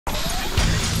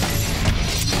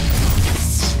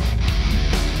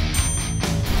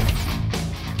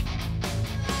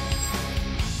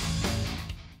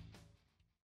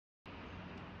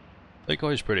Hey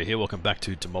guys, Britto here. Welcome back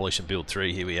to Demolish and Build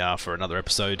 3. Here we are for another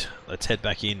episode. Let's head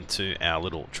back into our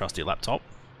little trusty laptop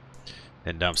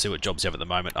and see what jobs you have at the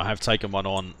moment. I have taken one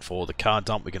on for the car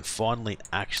dump. We can finally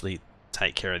actually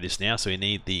take care of this now. So we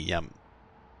need the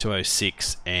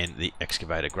 206 and the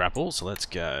excavator grapple. So let's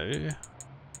go.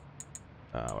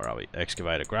 Where are we?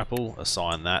 Excavator grapple.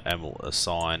 Assign that, and we'll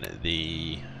assign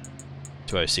the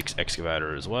 206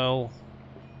 excavator as well.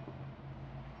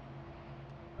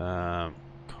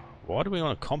 Why do we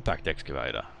want a compact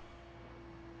excavator?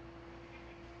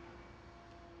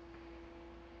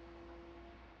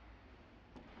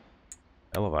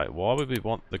 Elevate. Why would we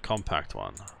want the compact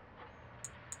one?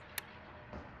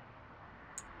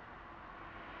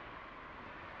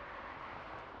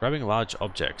 Grabbing large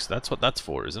objects. That's what that's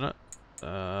for, isn't it?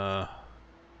 Go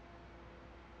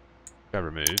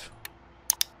remove.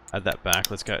 Add that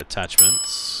back. Let's go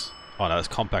attachments. Oh no, it's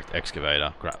compact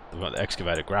excavator. We've got the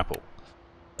excavator grapple.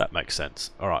 That makes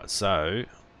sense. Alright, so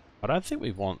I don't think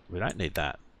we don't need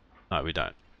that. No, we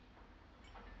don't.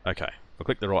 Okay. If I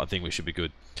click the right thing, we should be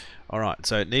good. Alright,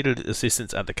 so needed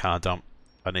assistance at the car dump.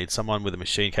 I need someone with a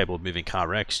machine capable of moving car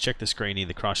wrecks. Check the screen in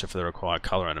the crusher for the required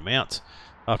colour and amount.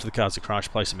 After the cars are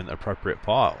crushed, place them in the appropriate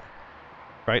pile.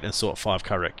 Crate and sort 5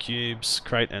 car wreck cubes.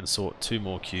 Crate and sort 2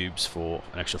 more cubes for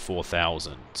an extra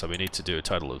 4,000. So we need to do a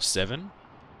total of 7.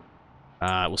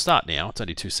 We'll start now. It's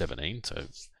only 2:17, so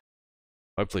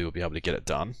hopefully we'll be able to get it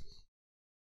done.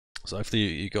 So hopefully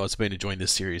you guys have been enjoying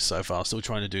this series so far. Still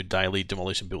trying to do daily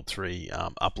Demolish and Build 3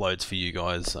 uploads for you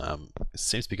guys. It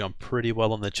seems to be going pretty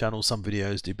well on the channel. Some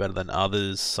videos do better than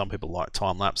others. Some people like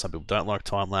time-lapse, some people don't like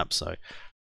time-lapse. So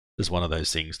it's one of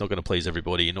those things. Not going to please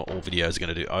everybody. Not all videos are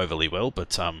going to do overly well,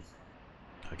 but I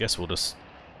guess we'll just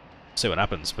see what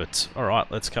happens. But alright,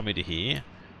 let's come into here.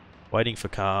 Waiting for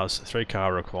cars. 3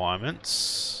 car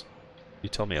requirements. You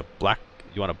tell me you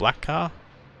want a black car?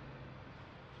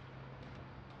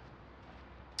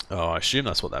 Oh, I assume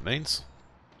that's what that means.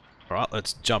 Alright,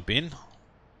 let's jump in. If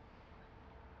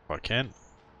I can.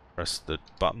 Press the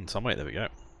button somewhere. There we go.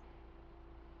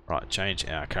 Right, change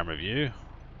our camera view.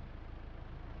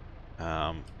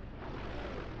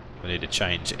 We need to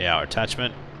change our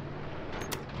attachment.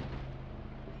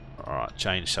 Alright,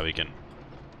 change so we can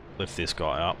lift this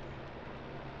guy up.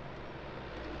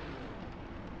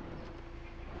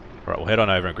 Alright, we'll head on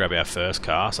over and grab our first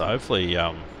car. So hopefully you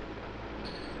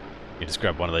can just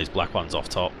grab one of these black ones off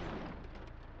top.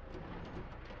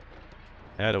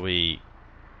 How do we...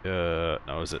 no,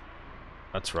 is it...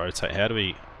 Let's rotate. How do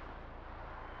we...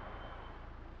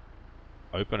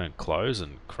 open and close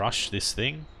and crush this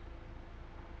thing?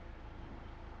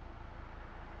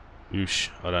 Oosh,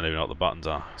 I don't even know what the buttons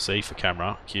are. C for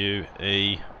camera, Q,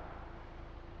 E...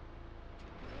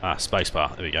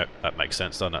 spacebar. There we go. That makes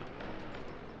sense, doesn't it?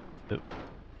 Yep.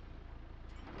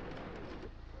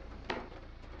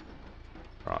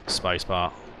 Right,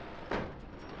 spacebar.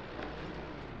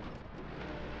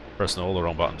 Pressing all the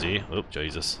wrong buttons here. Oop,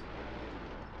 Jesus.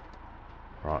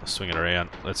 Right, swing it around.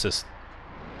 Let's just...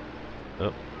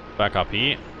 Oop, back up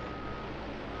here.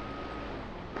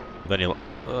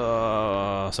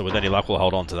 So with any luck we'll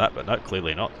hold on to that, but no,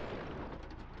 clearly not.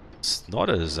 It's not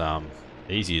as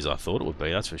easy as I thought it would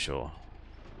be, that's for sure.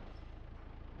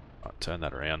 Right, turn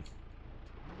that around.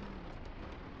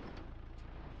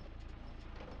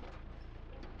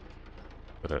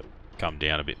 Got to come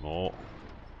down a bit more.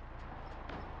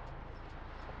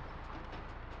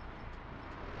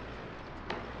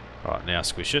 Right, now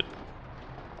squish it.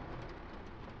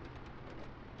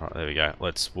 Right, there we go.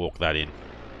 Let's walk that in.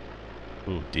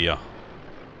 Oh dear.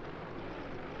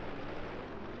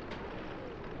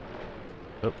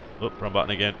 Oop, oop, wrong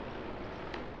button again.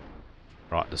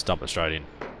 Right, just dump it straight in.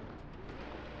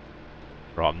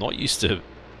 Right, I'm not used to...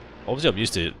 Obviously I'm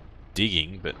used to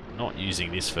digging, but not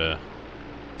using this for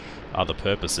other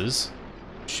purposes.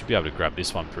 Should be able to grab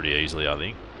this one pretty easily, I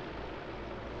think.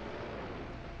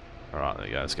 Alright, there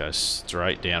we go. Let's go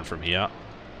straight down from here.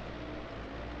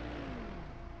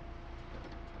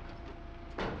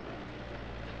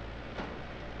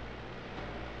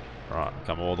 Right,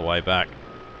 come all the way back.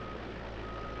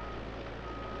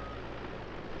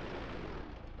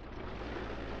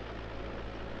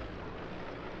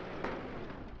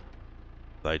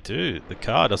 They do. The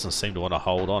car doesn't seem to want to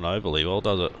hold on overly well,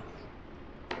 does it?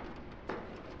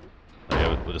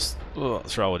 Okay, we'll just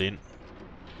throw it in.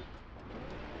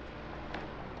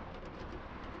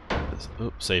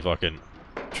 Oops, see if I can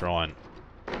try and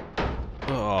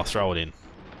throw it in.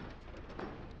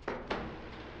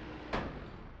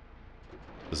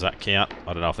 Does that count?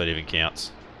 I don't know if that even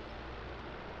counts.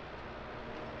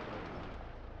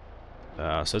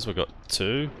 Says we've got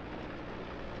 2.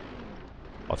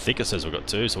 I think it says we've got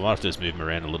two, so we'll have to just move them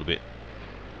around a little bit.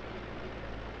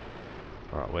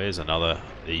 Alright, where's another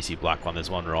easy black one? There's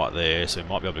one right there, so we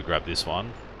might be able to grab this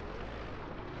one.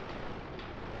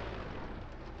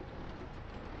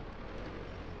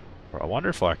 Right, I wonder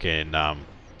if I can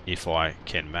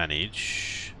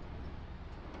manage.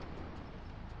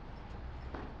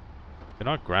 Can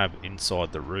I grab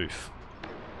inside the roof?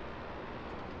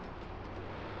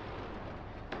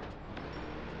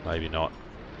 Maybe not.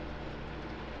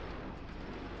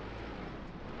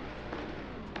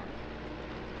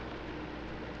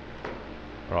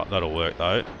 Right, that'll work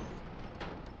though.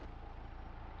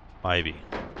 Maybe.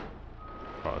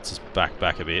 Right, let's just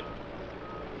back a bit.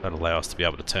 That'll allow us to be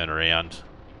able to turn around.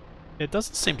 It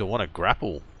doesn't seem to want to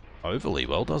grapple overly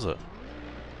well, does it?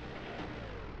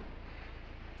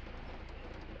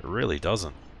 It really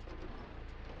doesn't.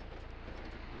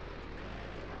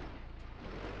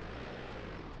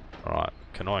 Alright,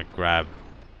 can I grab...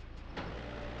 I'm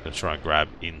going to try and grab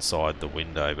inside the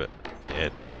window, but yeah,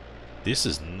 this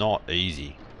is not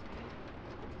easy.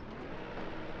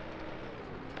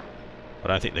 I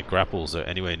don't think the grapples are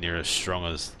anywhere near as strong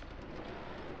as...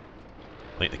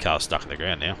 I think the car's stuck in the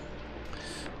ground now.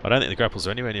 I don't think the grapples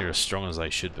are anywhere near as strong as they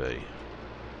should be.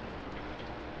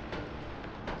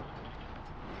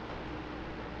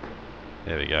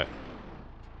 There we go.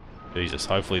 Jesus,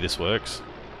 hopefully this works.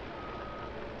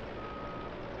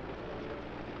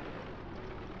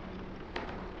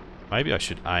 Maybe I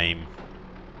should aim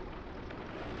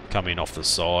coming off the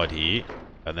side here,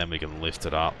 and then we can lift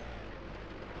it up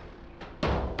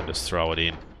and just throw it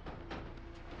in.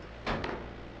 It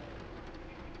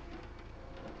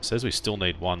says we still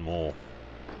need one more.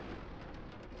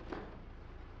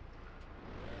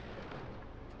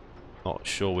 Not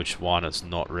sure which one it's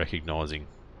not recognizing.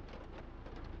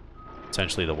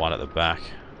 Potentially the one at the back.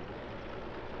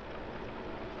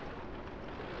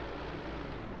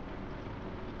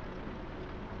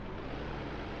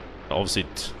 Obviously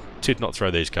did not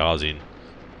throw these cars in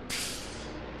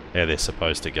how they're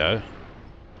supposed to go.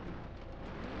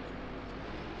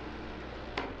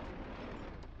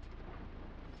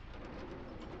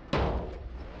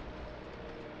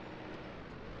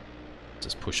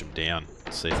 Just push them down,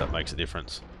 see if that makes a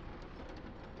difference.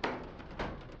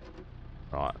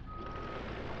 Right.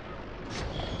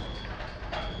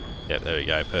 Yep, there we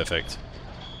go, perfect.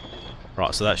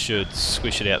 Right, so that should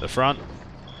squish it out the front.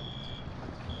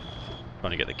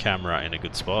 Trying to get the camera in a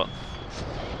good spot.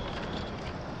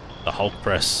 The Hulk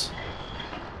press.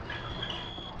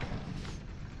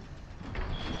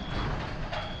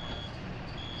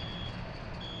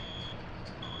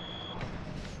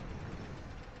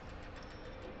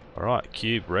 Alright,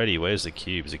 cube ready. Where's the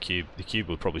cube? The cube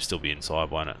will probably still be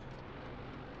inside, won't it?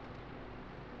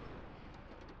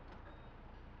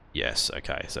 Yes,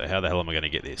 okay. So how the hell am I going to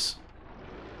get this?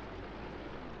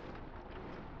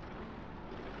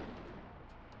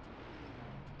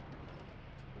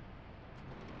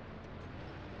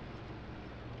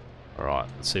 Alright,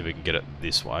 let's see if we can get it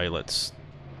this way. Let's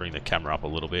bring the camera up a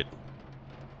little bit.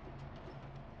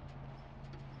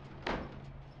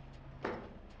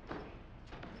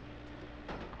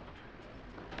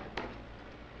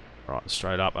 Right,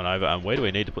 straight up and over. And where do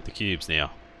we need to put the cubes now?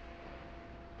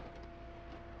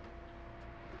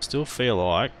 Still feel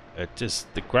like it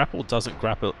just... the grapple doesn't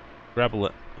grapple it. Grapple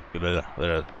it.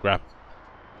 The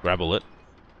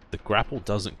grapple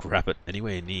doesn't grab it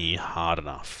anywhere near hard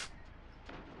enough.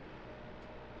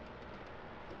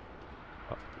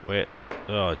 Where?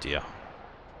 Oh dear.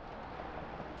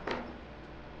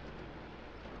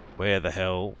 Where the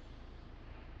hell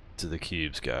do the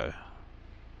cubes go?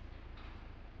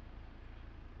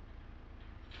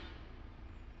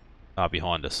 Ah,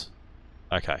 behind us.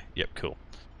 Okay, yep, cool.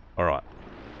 Alright.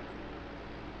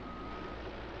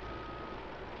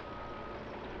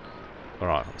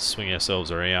 Alright, let's swing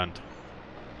ourselves around.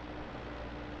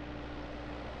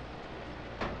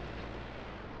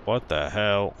 What the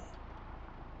hell?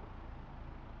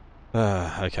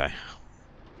 Okay.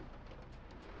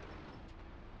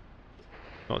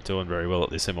 Not doing very well at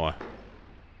this, am I?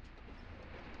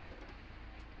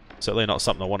 Certainly not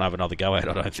something I want to have another go at,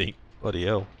 I don't think. Bloody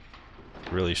hell.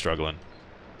 Really struggling.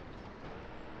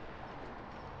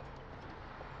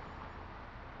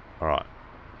 Alright.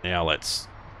 Now let's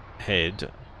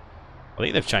head. I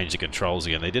think they've changed the controls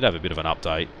again. They did have a bit of an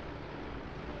update.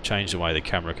 Changed the way the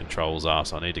camera controls are,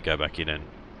 so I need to go back in and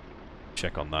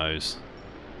check on those.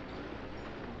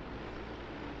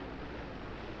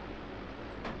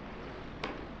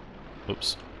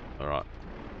 Oops. Alright.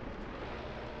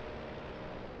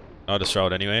 I'll just throw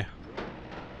it anywhere.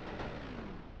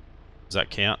 Does that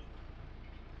count?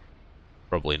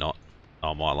 Probably not.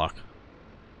 Oh, my luck.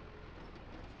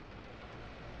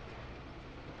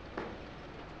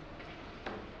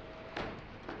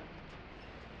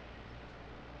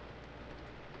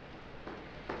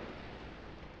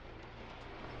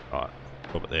 Right,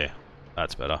 drop it there.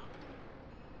 That's better.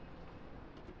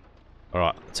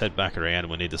 Alright, let's head back around.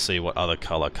 We need to see what other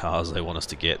colour cars they want us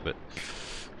to get, but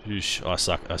whoosh, I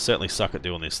certainly suck at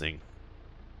doing this thing.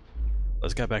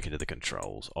 Let's go back into the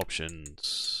controls.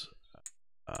 Options.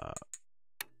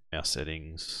 Mouse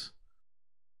settings.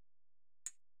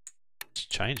 Let's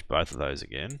change both of those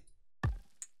again.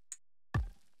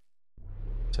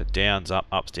 So down's up,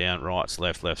 up's down, right's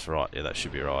left, left's right. Yeah, that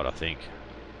should be right, I think.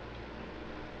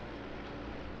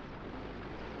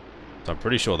 So I'm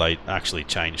pretty sure they actually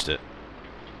changed it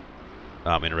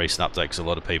in a recent update, because a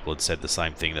lot of people had said the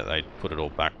same thing, that they'd put it all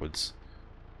backwards.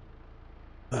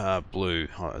 Blue.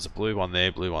 Oh, there's a blue one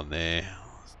there, blue one there.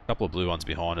 A couple of blue ones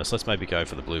behind us. Let's maybe go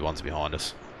for the blue ones behind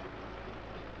us.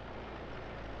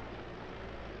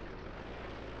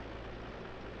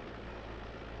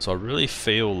 So I really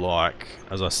feel like,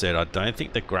 as I said, I don't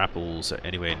think the grapples are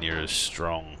anywhere near as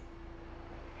strong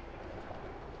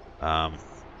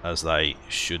as they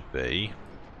should be.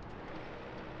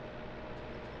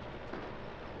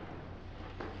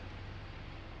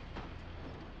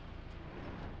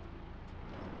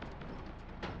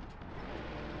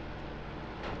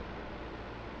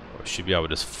 I should be able to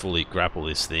just fully grapple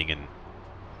this thing and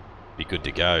be good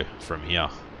to go from here.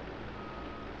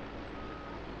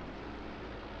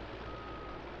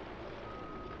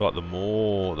 But the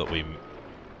more that we,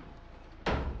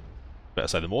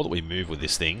 the more that we move with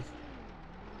this thing,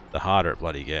 the harder it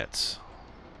bloody gets.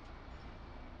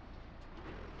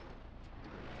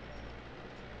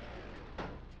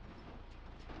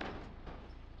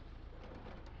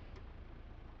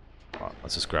 Right,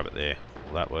 let's just grab it there.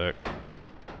 Will that work?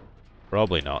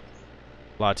 Probably not.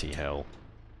 Bloody hell.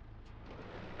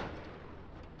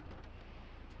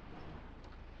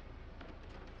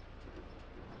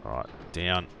 Alright,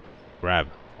 down, grab.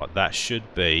 Like, that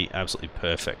should be absolutely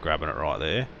perfect, grabbing it right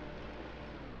there.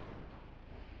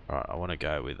 Alright, I want to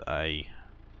go with a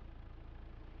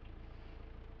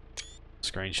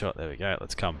screenshot. There we go.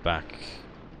 Let's come back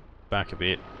a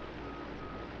bit.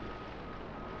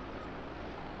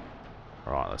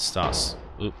 Alright, let's start.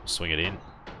 Oop, swing it in.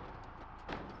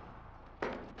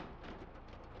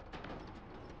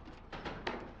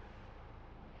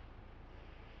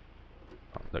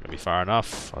 Is that going to be far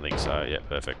enough? I think so. Yeah,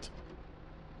 perfect.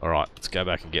 Alright, let's go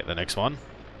back and get the next one.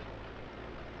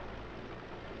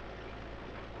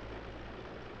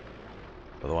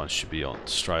 The other one should be on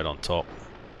straight on top.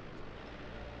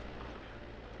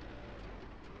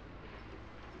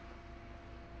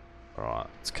 Alright,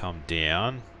 let's come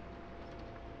down.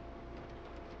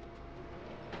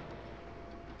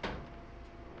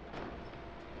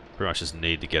 Pretty much just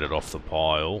need to get it off the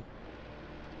pile.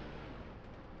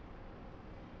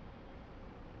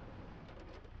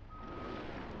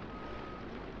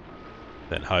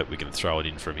 Then hope we can throw it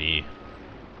in from here.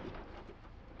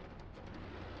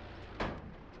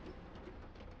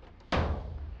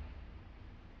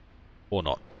 Or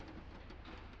not.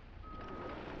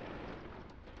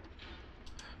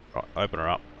 Right, open her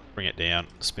up, bring it down,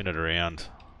 spin it around.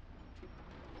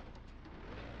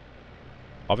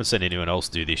 I haven't seen anyone else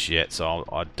do this yet, so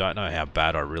I don't know how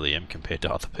bad I really am compared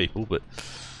to other people, but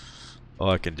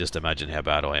I can just imagine how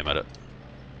bad I am at it.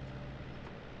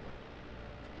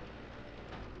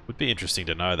 Would be interesting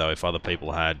to know though if other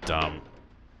people had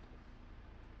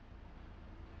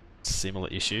similar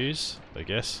issues, I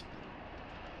guess.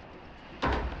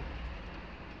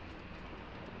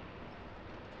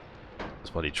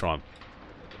 Just bloody try and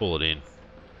pull it in.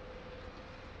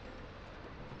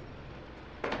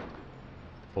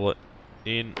 Pull it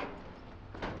in. Is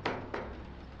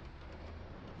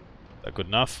that good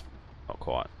enough? Not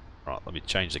quite. Right, let me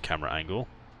change the camera angle.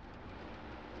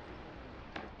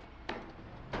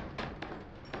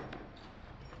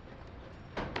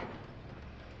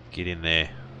 Get in there.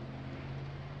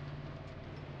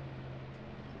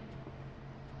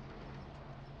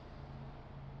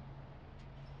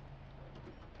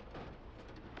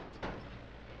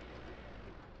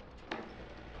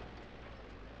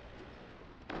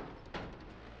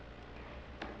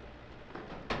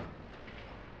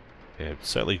 Yeah,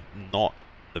 certainly not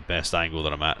the best angle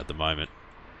that I'm at the moment.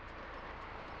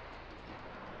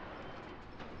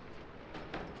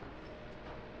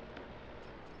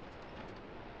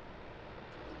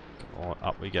 Come on,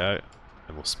 up we go,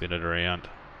 and we'll spin it around.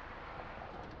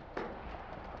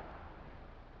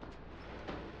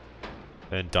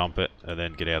 Then dump it, and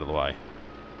then get out of the way.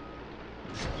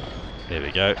 There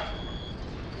we go.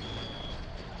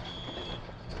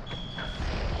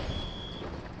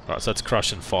 Alright, so that's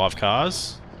crushing 5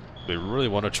 cars. We really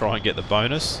want to try and get the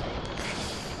bonus.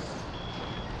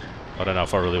 I don't know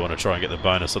if I really want to try and get the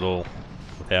bonus at all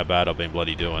with how bad I've been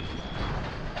bloody doing.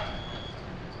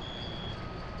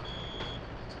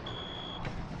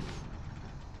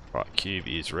 Right, cube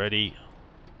is ready.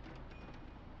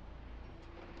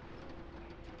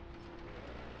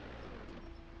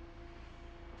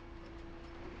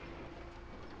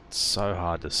 It's so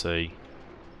hard to see.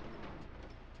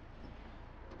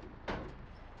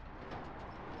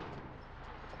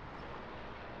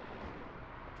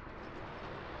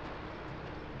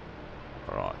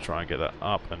 Alright, try and get that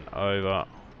up and over.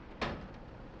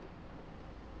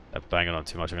 That banging on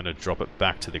too much. I'm going to drop it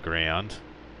back to the ground.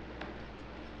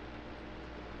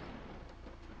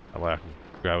 That way I can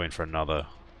go in for another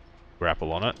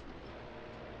grapple on it.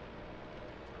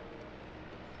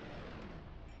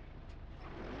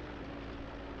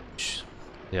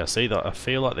 Yeah, see that? I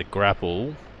feel like the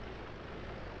grapple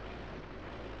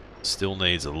still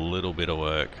needs a little bit of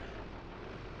work,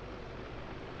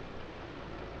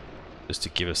 just to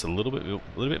give us a little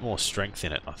bit more strength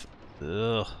in it.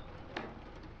 Ugh,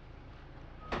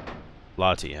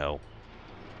 bloody hell!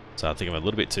 So I think I'm a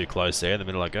little bit too close there. In the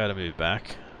middle, I go to move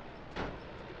back.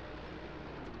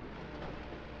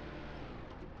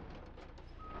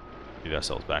 Move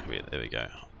ourselves back a bit. There we go.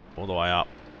 All the way up.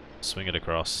 Swing it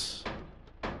across.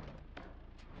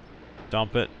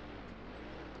 Dump it.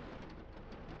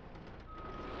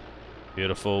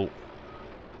 Beautiful.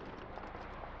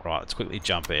 Right, let's quickly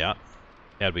jump out.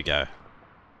 How'd we go?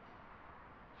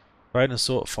 Raid and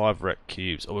sort 5 rec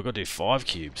cubes. Oh, we've got to do 5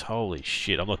 cubes. Holy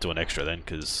shit. I'm not doing extra then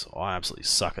because I absolutely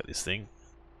suck at this thing.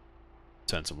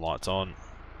 Turn some lights on.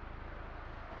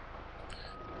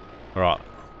 Alright.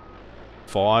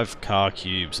 5 car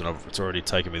cubes, and it's already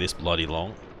taken me this bloody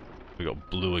long. We got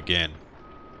blue again.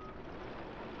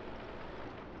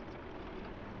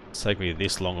 It's taken me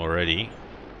this long already,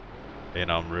 and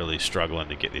I'm really struggling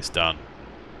to get this done.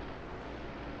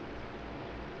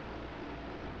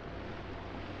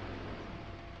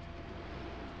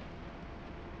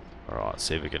 Alright,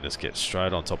 see if we can just get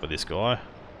straight on top of this guy.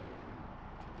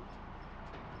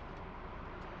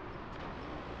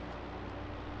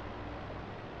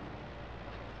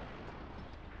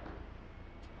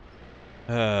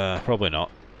 Probably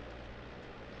not.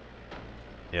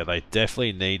 Yeah, they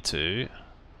definitely need to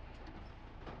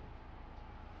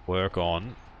work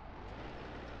on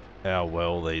how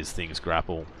well these things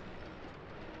grapple.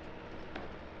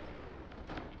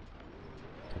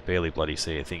 Can barely bloody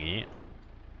see a thing here.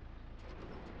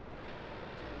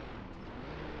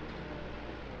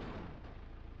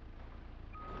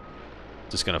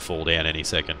 Just gonna fall down any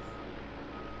second.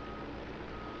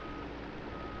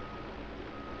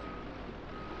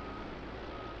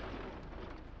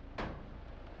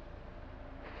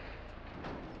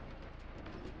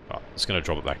 Just going to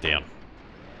drop it back down.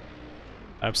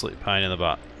 Absolute pain in the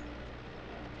butt.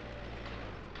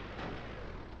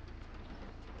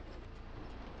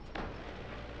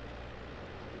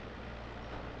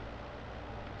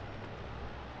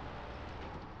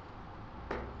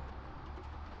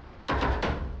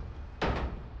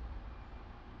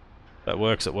 That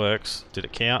works, it works. Did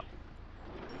it count?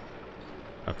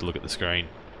 I have to look at the screen.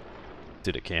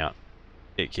 Did it count?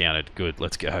 It counted. Good,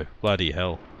 let's go. Bloody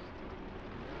hell.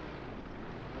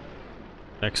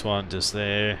 Next one, just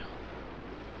there.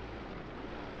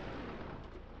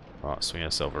 Right, swing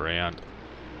ourselves around.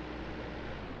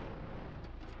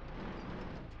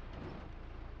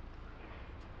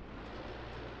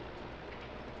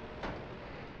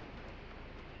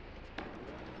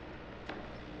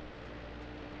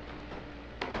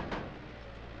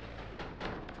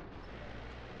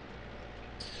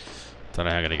 Don't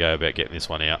know how I'm going to go about getting this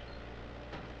one out.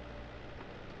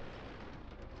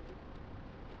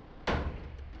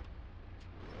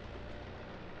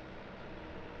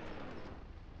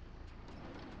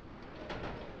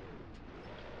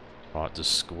 Right,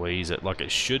 just squeeze it like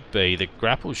it should be. The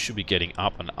grapple should be getting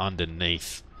up and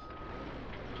underneath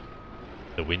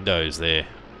the windows there.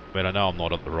 I mean, I know I'm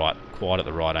not at the right, quite at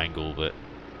the right angle, but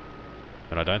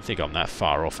I don't think I'm that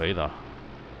far off either.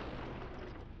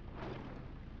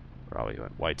 Probably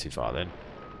went way too far then.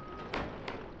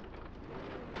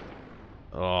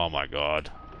 Oh my god.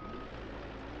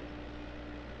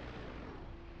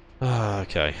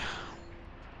 Okay.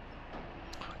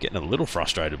 Getting a little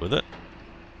frustrated with it.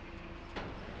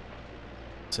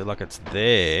 So like it's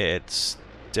there, it's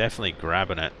definitely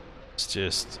grabbing it. It's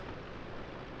just...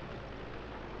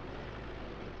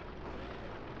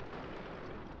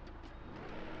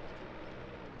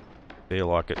 feel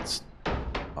like it's...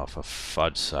 oh, for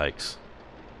fudge sakes.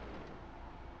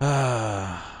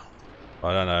 I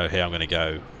don't know how I'm going to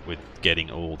go with getting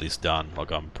all this done.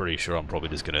 Like, I'm pretty sure I'm probably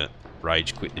just going to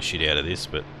rage quit the shit out of this,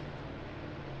 but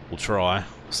we'll try.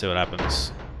 See what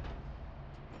happens.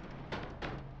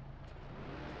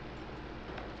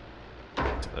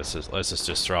 Let's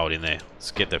just throw it in there.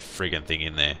 Let's get the friggin' thing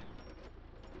in there.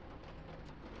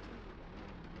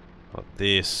 Like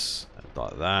this, and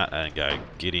like that, and go,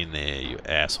 get in there, you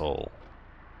asshole.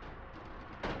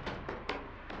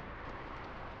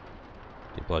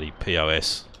 You bloody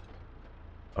POS.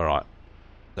 Alright.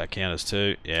 That count as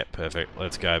 2? Yeah, perfect.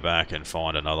 Let's go back and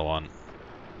find another one.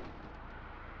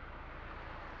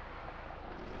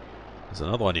 There's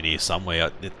another one in here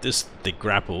somewhere. The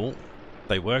grapple,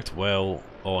 they worked well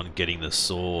on getting the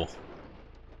saw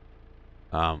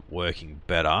working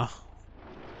better.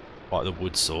 Like the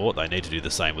wood saw, they need to do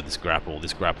the same with this grapple.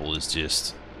 This grapple is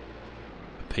just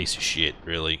a piece of shit,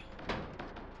 really.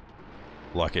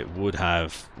 Like, it would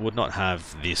not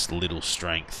have this little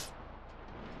strength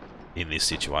in this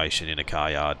situation in a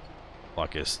car yard,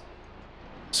 like a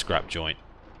scrap joint.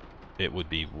 It would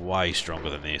be way stronger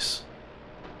than this.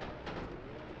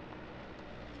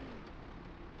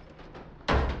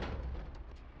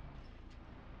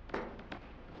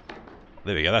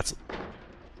 There we go, that's...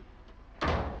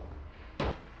 I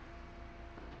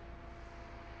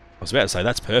was about to say,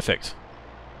 that's perfect.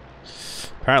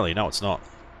 Apparently, no, it's not.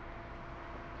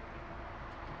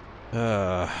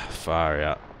 Far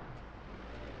out.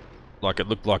 Like, it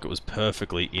looked like it was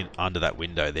perfectly in under that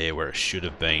window there where it should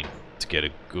have been to get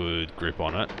a good grip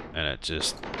on it, and it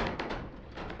just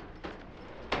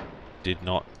did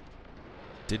not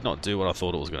do what I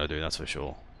thought it was going to do, that's for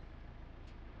sure.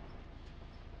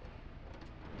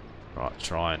 Right,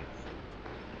 try and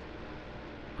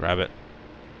grab it.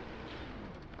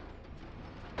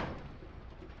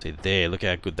 See there, look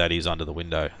how good that is under the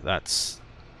window. That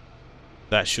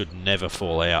should never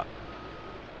fall out.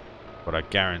 But I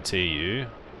guarantee you,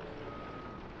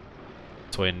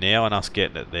 between now and us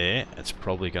getting it there, it's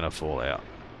probably going to fall out.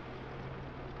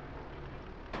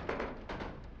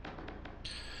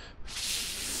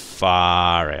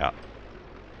 Far out.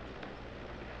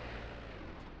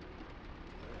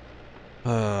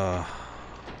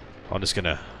 I'm just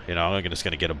gonna, I'm just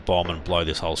gonna get a bomb and blow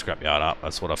this whole scrapyard up.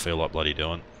 That's what I feel like bloody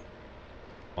doing.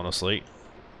 Honestly.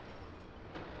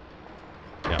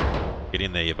 Yeah, get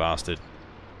in there, you bastard.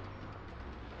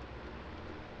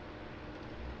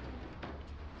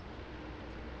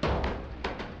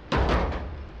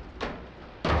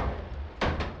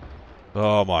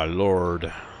 Oh my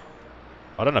lord.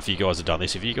 I don't know if you guys have done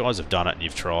this. If you guys have done it and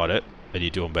you've tried it, and you're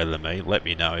doing better than me, let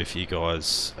me know. If you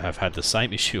guys have had the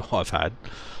same issue I've had,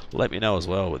 let me know as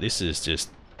well. But this is just,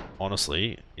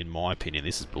 honestly, in my opinion,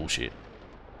 this is bullshit.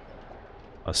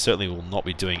 I certainly will not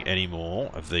be doing any more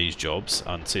of these jobs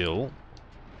until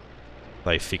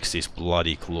they fix this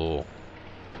bloody claw.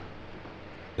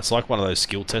 It's like one of those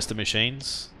skill tester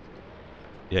machines.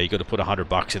 Yeah, you got to put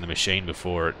 $100 in the machine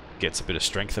before it gets a bit of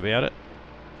strength about it.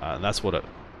 And that's what it,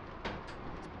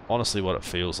 honestly, what it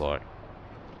feels like.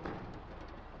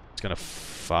 It's gonna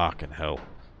fucking hell.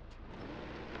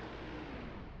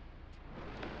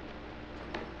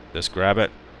 Just grab it.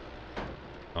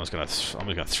 I'm just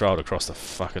gonna throw it across the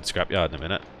fucking scrapyard in a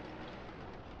minute.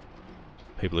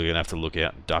 People are gonna have to look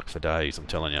out and duck for days, I'm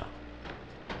telling you.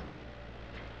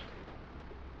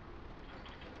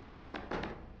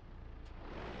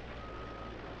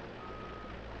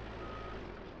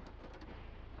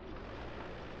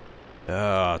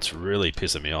 Ah, it's really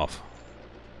pissing me off.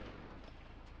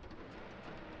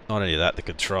 Not only that, the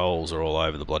controls are all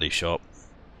over the bloody shop.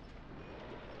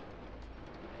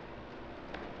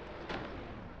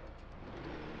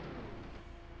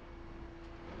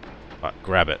 Right,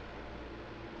 grab it.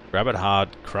 Grab it hard,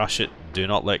 crush it, do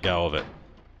not let go of it.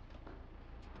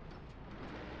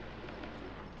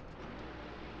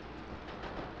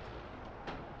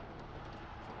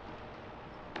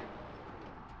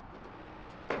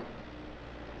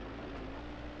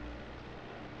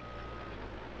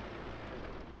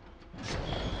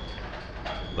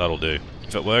 That'll do.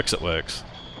 If it works, it works.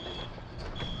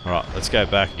 Alright, let's go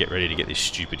back and get ready to get this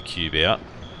stupid cube out.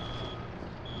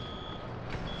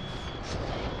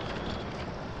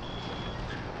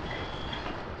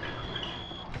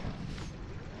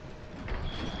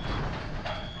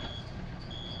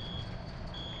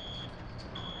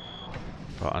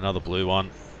 Right, another blue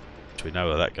one, which we know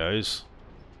where that goes.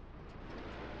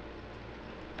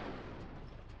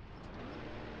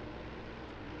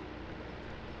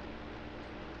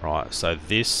 Right, so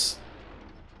this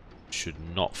should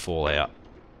not fall out,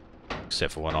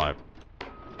 except for when I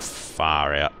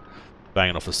far out,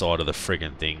 banging off the side of the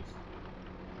friggin' thing.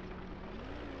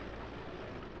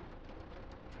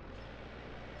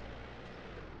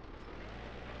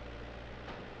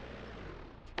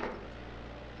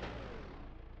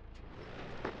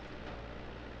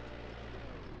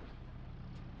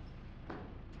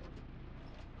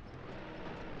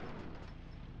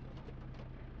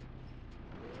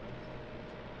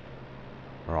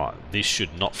 Right, this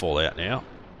should not fall out now.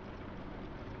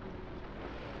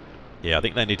 Yeah, I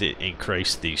think they need to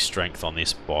increase the strength on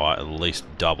this by at least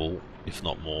double, if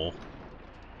not more.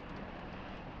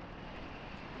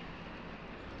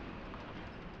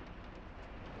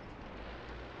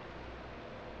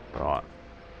 Right.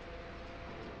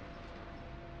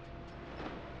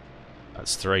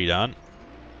 That's 3 done.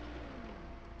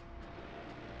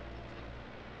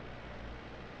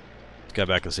 Let's go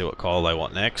back and see what coil they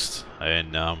want next.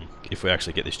 And if we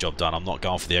actually get this job done, I'm not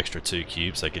going for the extra 2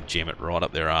 cubes. They can jam it right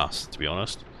up their ass, to be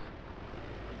honest.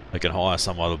 They can hire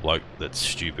some other bloke that's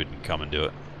stupid and come and do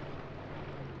it.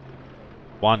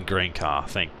 1 green car,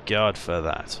 thank God for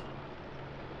that.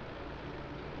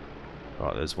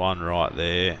 Right, there's one right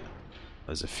there.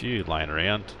 There's a few laying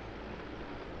around.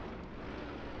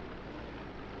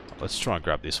 Let's try and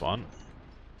grab this one.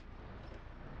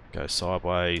 Go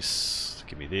sideways.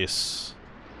 Give me this.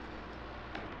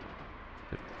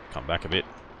 Come back a bit.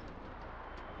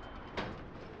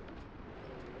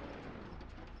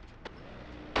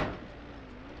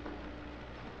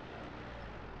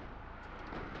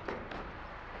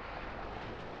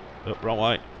 Oh, wrong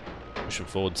way. Pushing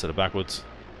forward instead of backwards.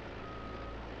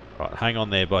 Right, hang on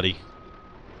there, buddy.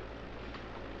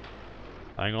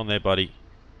 Hang on there, buddy.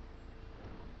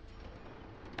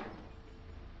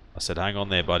 I said hang on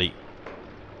there, buddy.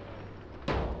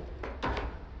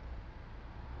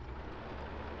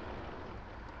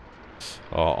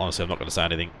 Oh, honestly, I'm not going to say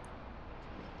anything.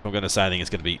 If I'm going to say anything, it's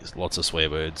going to be lots of swear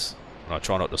words. And I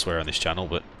try not to swear on this channel,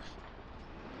 but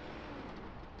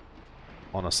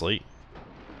honestly,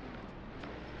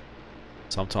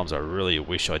 sometimes I really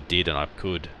wish I did and I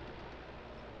could.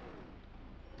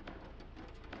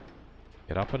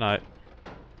 Get up and out.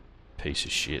 Piece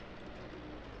of shit.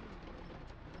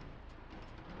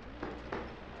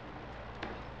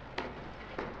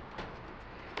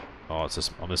 Oh, it's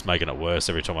just, I'm just making it worse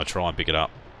every time I try and pick it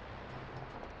up.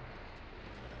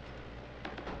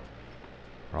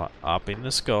 Right, up in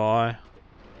the sky.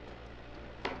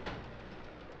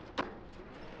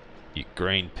 You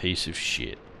green piece of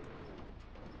shit.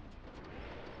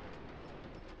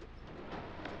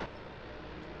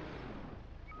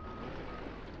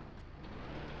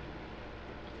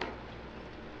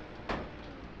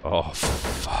 Oh,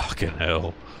 fucking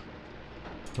hell.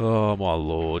 Oh, my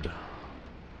lord.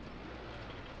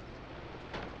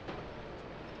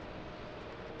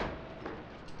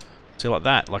 See, like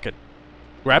that, like it.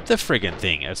 Grab the friggin'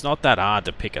 thing. It's not that hard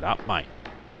to pick it up, mate.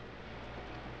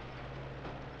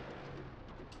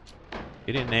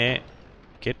 Get in there.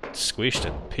 Get squished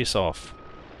and piss off.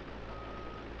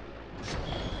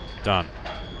 Done.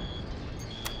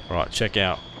 Right, check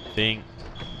out thing.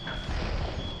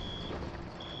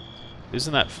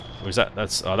 Isn't that... Or is that...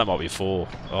 That's... Oh, that might be 4.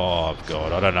 Oh,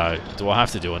 God. I don't know. Do I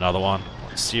have to do another one?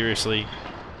 Seriously?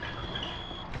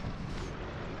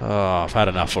 Oh, I've had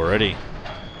enough already.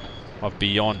 I've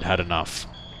beyond had enough.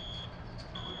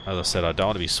 As I said, I don't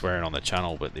want to be swearing on the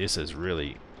channel, but this is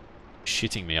really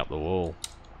shitting me up the wall.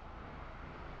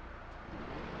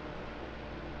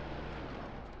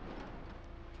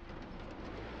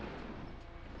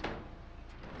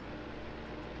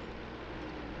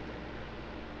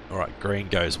 Alright, green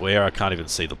goes where? I can't even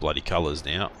see the bloody colours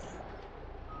now.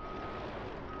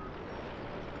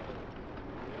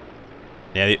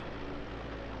 Now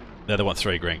they want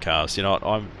 3 green cars. You know what?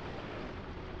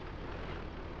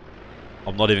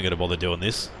 I'm not even going to bother doing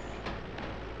this.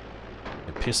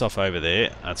 And piss off over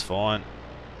there. That's fine.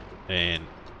 And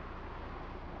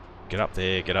get up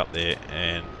there,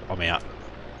 and I'm out.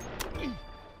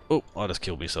 Oh, I just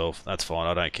killed myself. That's fine.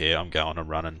 I don't care. I'm going. I'm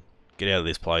running. Get out of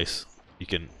this place. You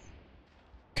can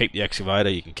keep the excavator.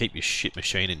 You can keep your shit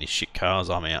machine and your shit cars.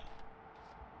 I'm out.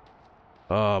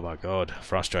 Oh my god.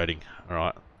 Frustrating.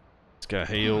 Alright. Let's go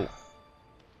heal.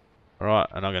 Alright,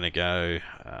 and I'm going to go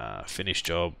finish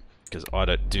job. Because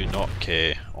I do not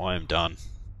care. I am done.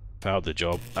 Failed the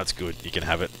job. That's good. You can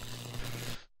have it.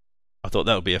 I thought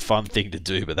that would be a fun thing to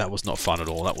do, but that was not fun at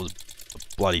all. That was a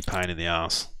bloody pain in the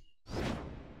ass.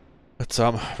 But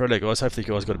righto guys, hopefully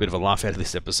you guys got a bit of a laugh out of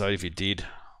this episode. If you did,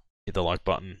 hit the like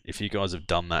button. If you guys have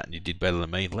done that and you did better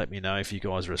than me, let me know. If you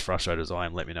guys are as frustrated as I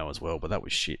am, let me know as well. But that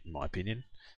was shit in my opinion.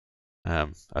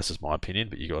 That's just my opinion,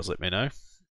 but you guys let me know.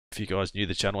 If you guys new to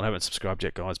the channel and haven't subscribed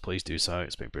yet, guys, please do so.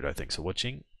 It's been Britto. Thanks for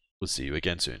watching. We'll see you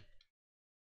again soon.